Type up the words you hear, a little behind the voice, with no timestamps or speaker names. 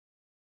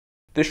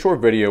This short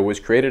video was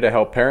created to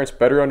help parents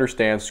better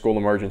understand school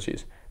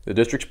emergencies, the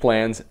district's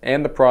plans,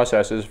 and the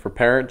processes for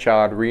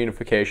parent-child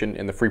reunification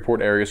in the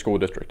Freeport Area School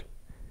District.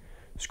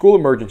 School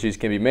emergencies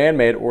can be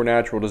man-made or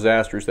natural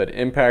disasters that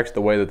impact the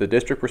way that the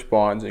district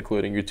responds,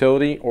 including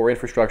utility or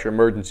infrastructure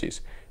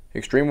emergencies,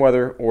 extreme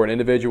weather, or an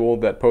individual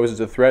that poses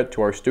a threat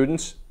to our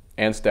students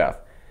and staff.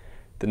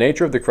 The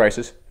nature of the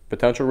crisis,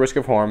 potential risk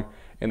of harm,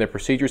 and the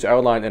procedures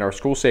outlined in our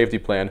school safety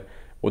plan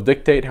will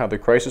dictate how the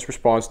crisis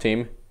response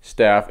team,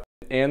 staff,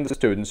 and the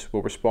students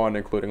will respond,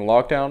 including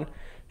lockdown,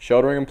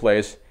 sheltering in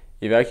place,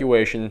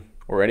 evacuation,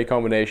 or any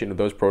combination of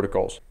those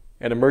protocols.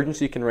 An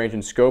emergency can range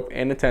in scope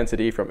and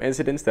intensity from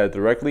incidents that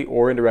directly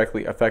or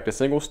indirectly affect a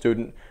single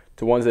student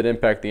to ones that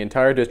impact the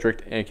entire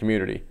district and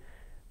community.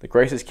 The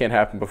crisis can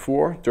happen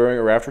before, during,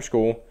 or after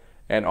school,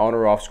 and on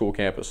or off school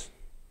campus.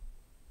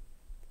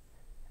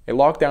 A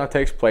lockdown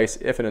takes place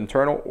if an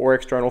internal or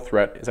external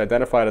threat is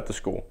identified at the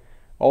school.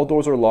 All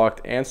doors are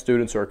locked and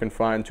students are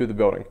confined to the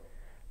building.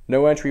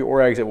 No entry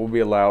or exit will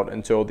be allowed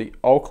until the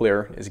all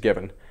clear is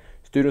given.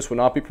 Students will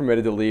not be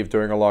permitted to leave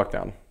during a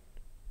lockdown.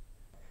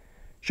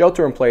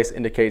 Shelter in place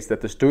indicates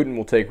that the student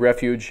will take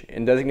refuge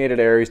in designated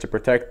areas to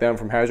protect them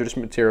from hazardous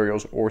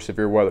materials or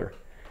severe weather.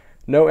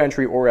 No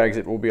entry or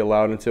exit will be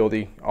allowed until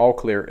the all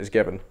clear is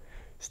given.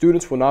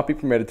 Students will not be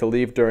permitted to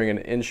leave during an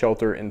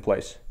in-shelter in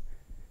place.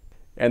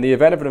 In the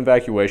event of an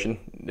evacuation,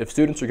 if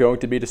students are going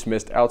to be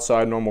dismissed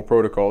outside normal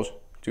protocols,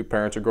 to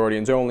parents or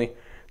guardians only,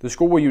 the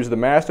school will use the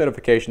mass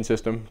notification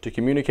system to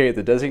communicate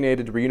the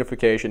designated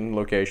reunification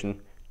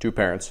location to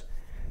parents.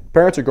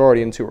 Parents or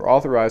guardians who are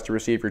authorized to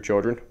receive your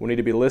children will need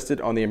to be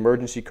listed on the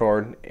emergency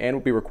card and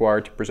will be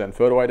required to present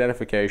photo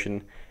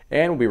identification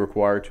and will be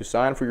required to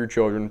sign for your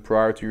children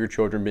prior to your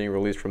children being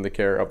released from the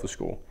care of the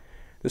school.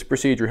 This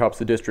procedure helps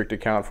the district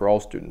account for all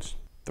students.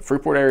 The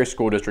Freeport Area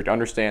School District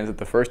understands that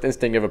the first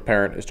instinct of a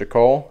parent is to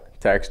call,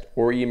 text,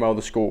 or email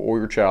the school or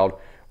your child,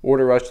 or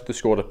to rush to the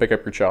school to pick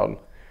up your child.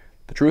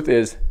 The truth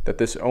is that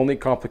this only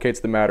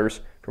complicates the matters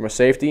from a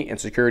safety and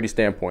security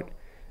standpoint.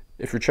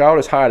 If your child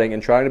is hiding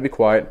and trying to be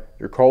quiet,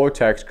 your call or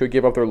text could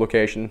give up their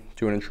location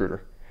to an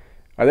intruder.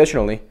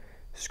 Additionally,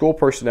 school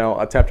personnel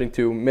attempting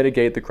to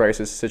mitigate the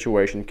crisis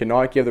situation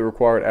cannot give the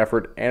required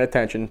effort and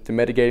attention to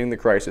mitigating the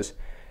crisis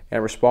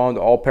and respond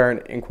to all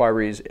parent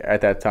inquiries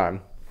at that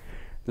time.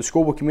 The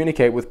school will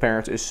communicate with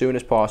parents as soon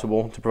as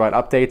possible to provide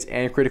updates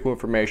and critical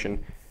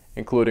information,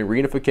 including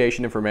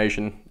reunification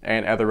information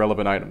and other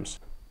relevant items.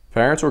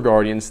 Parents or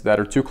guardians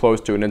that are too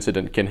close to an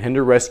incident can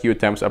hinder rescue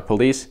attempts of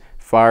police,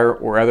 fire,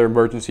 or other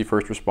emergency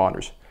first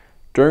responders.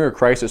 During a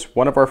crisis,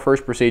 one of our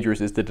first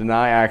procedures is to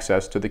deny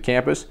access to the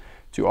campus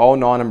to all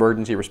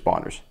non-emergency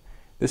responders.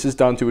 This is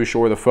done to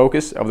ensure the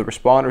focus of the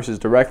responders is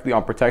directly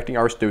on protecting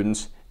our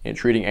students and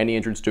treating any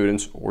injured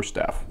students or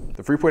staff.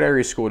 The Freeport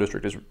Area School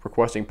District is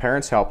requesting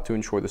parents' help to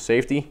ensure the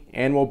safety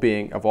and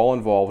well-being of all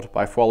involved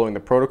by following the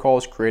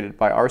protocols created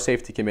by our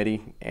safety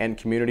committee and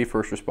community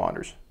first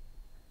responders.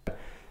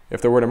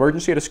 If there were an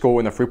emergency at a school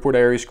in the Freeport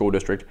Area School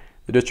District,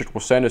 the district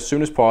will send as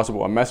soon as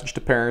possible a message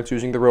to parents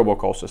using the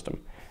robocall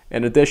system.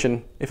 In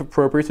addition, if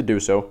appropriate to do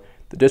so,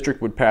 the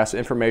district would pass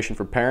information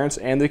for parents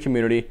and the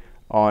community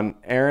on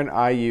Aaron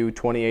IU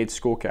 28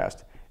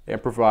 Schoolcast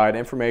and provide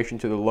information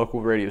to the local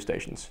radio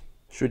stations.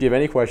 Should you have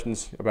any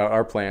questions about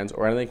our plans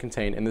or anything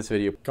contained in this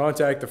video,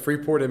 contact the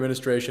Freeport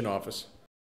Administration Office.